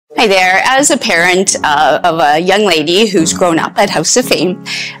Hi there. As a parent of a young lady who's grown up at House of Fame,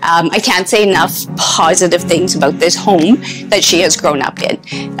 I can't say enough positive things about this home that she has grown up in.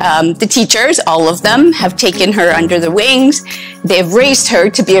 The teachers, all of them, have taken her under their wings. They've raised her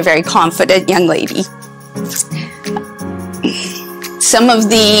to be a very confident young lady. Some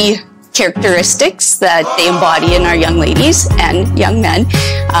of the characteristics that they embody in our young ladies and young men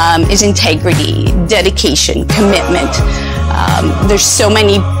is integrity, dedication, commitment. There's so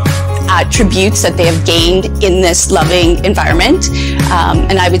many attributes that they have gained in this loving environment.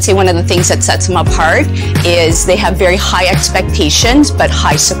 And I would say one of the things that sets them apart is they have very high expectations, but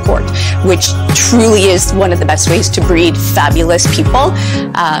high support, which truly is one of the best ways to breed fabulous people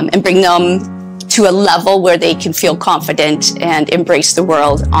and bring them to a level where they can feel confident and embrace the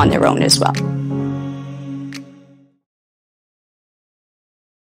world on their own as well.